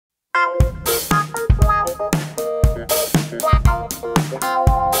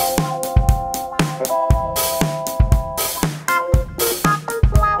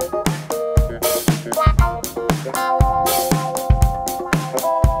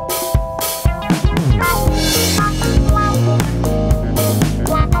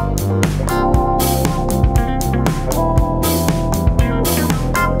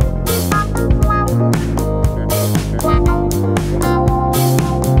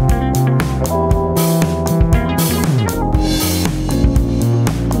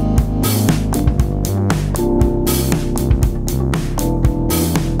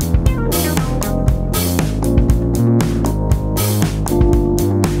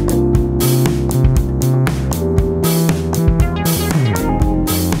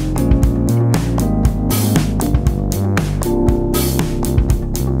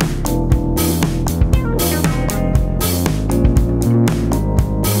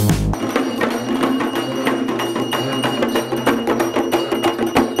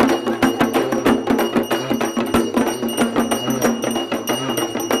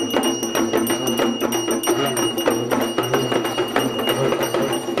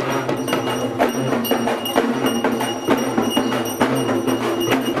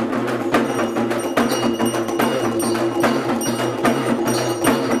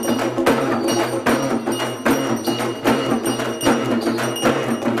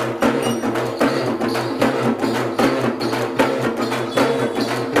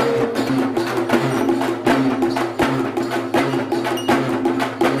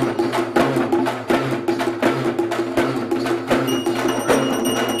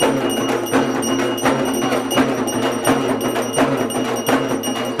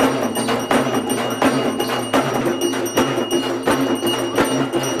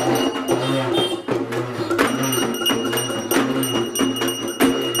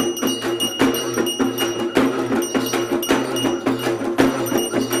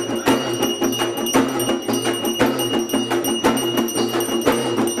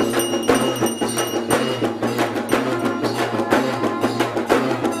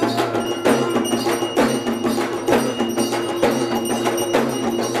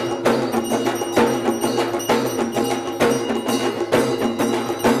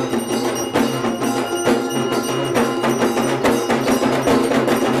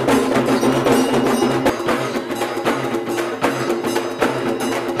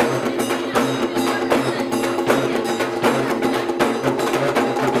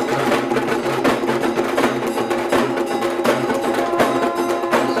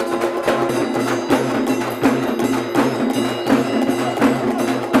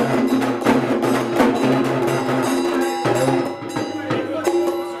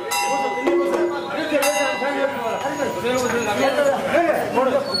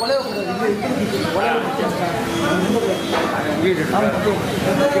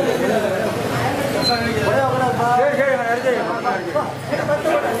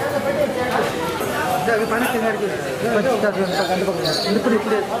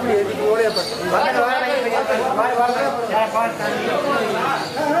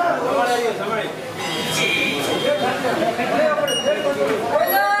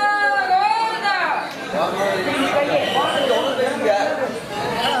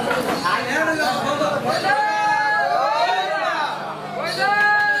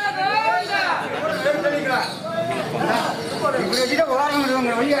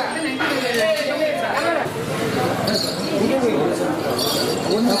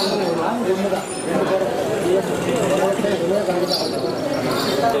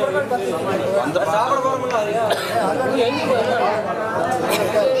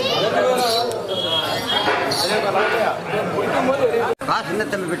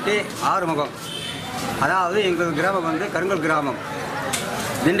சின்னத்தம்பிப்பட்டி ஆறுமுகம். அதாவது எங்கள் கிராமம் வந்து கருங்கல் கிராமம்,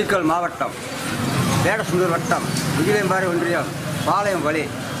 திண்டுக்கல் மாவட்டம், வேடசுந்தூர் வட்டம், விஜயம்பாறை ஒன்றியம், பாளையம் வழி.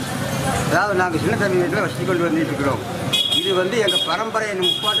 அதாவது நாங்கள் சின்னத்தம்பி வீட்டில் வசதி கொண்டு வந்துட்டு இருக்கிறோம். இது வந்து எங்கள் பரம்பரை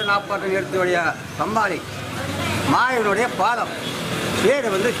முப்பாட்டு நாப்பாட்டு எடுத்துடைய சம்மாளி மாயவனுடைய பாதம். பேர்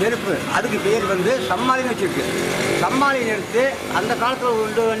வந்து செருப்பு, அதுக்கு பேர் வந்து சம்மாளின்னு வச்சுருக்கு. சம்மாளின்னு எடுத்து அந்த காலத்தில்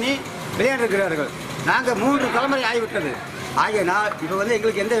கொண்டு பண்ணி விளையாண்டுருக்கிறார்கள். நாங்கள் 3 தலைமுறை ஆகிவிட்டது. ஆகியனால் இப்போ வந்து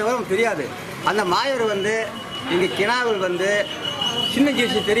எங்களுக்கு எந்த விவரமும் தெரியாது. அந்த மாயர் வந்து எங்கள் கிணாவில் வந்து சின்ன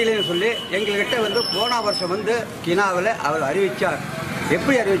ஜீசி தெரியலன்னு சொல்லி எங்கள்கிட்ட வந்து போன வருஷம் வந்து கிணாவில் அவர் அறிவித்தார்.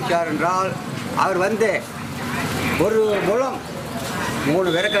 எப்படி அறிவித்தார் என்றால், அவர் வந்து ஒரு முழம் 3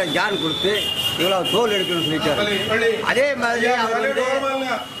 விறக்கடை ஜான் கொடுத்து இவ்வளோ தோல் எடுக்கணும்னு சொல்லிட்டார். அதே மாதிரி அவர் வந்து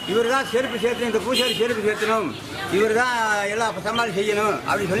இவர் தான் செருப்பு சேர்த்தணும், இந்த பூசாரி செருப்பு சேர்த்தணும், இவர் தான் எல்லாம் சமாளி செய்யணும்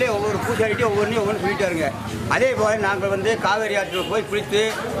அப்படின்னு சொல்லி ஒவ்வொரு பூசாரிட்டையும் ஒவ்வொன்று சொல்லிட்டாருங்க. அதே போல் நாங்கள் வந்து காவேரி ஆற்றில் போய் குளித்து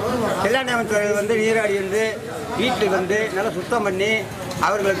செல்லாண்டவன் வந்து நீராடி வந்து வீட்டுக்கு வந்து நல்லா சுத்தம் பண்ணி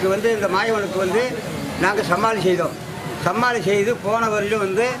அவர்களுக்கு வந்து இந்த மாயவனுக்கு வந்து நாங்கள் சமாளி செய்தோம். சமாளி செய்து போன வரையிலும்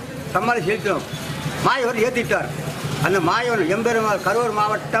வந்து சமாளி செலுத்தினோம். மாயவர் ஏற்றிட்டார். அந்த மாயவன் எம்பெருமாள், கரூர்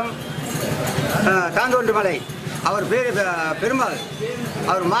மாவட்டம் தாந்தோண்டு மலை, அவர் பேர் பெருமாள்.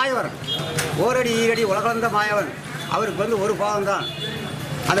 அவர் மாயவர், ஓரடி ஈரடி உலகளந்த மாயவன். அவருக்கு வந்து ஒரு பாதம் தான்.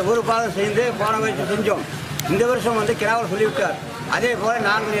 அந்த ஒரு பாதம் செய்து போன வருஷம் செஞ்சோம். இந்த வருஷம் வந்து கிராவில் சொல்லிவிட்டார். அதே போல்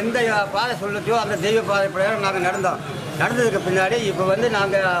நாங்கள் எந்த பாதை சொல்லச்சோ அந்த தெய்வ பாதை பிரகாரம் நாங்கள் நடந்தோம். நடந்ததுக்கு பின்னாடி இப்போ வந்து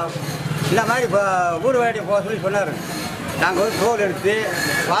நாங்கள் இந்த மாதிரி ஊர் விளையாட்டு போக சொல்லி சொன்னார். நாங்கள் வந்து தோல் எடுத்து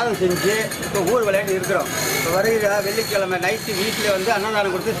பாதம் செஞ்சு இப்போ ஊர் விளையாட்டு இருக்கிறோம். இப்போ வருகிற வெள்ளிக்கிழமை நைட்டு வீட்டில் வந்து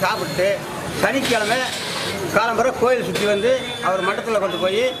அன்னதானம் கொடுத்து சாப்பிட்டு சனிக்கிழமை காலம்பரை கோயில் சுற்றி வந்து அவர் மண்டபத்தில் கொண்டு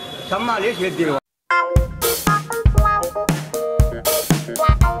போய் சம்மாலியை செலுத்திடுவோம்.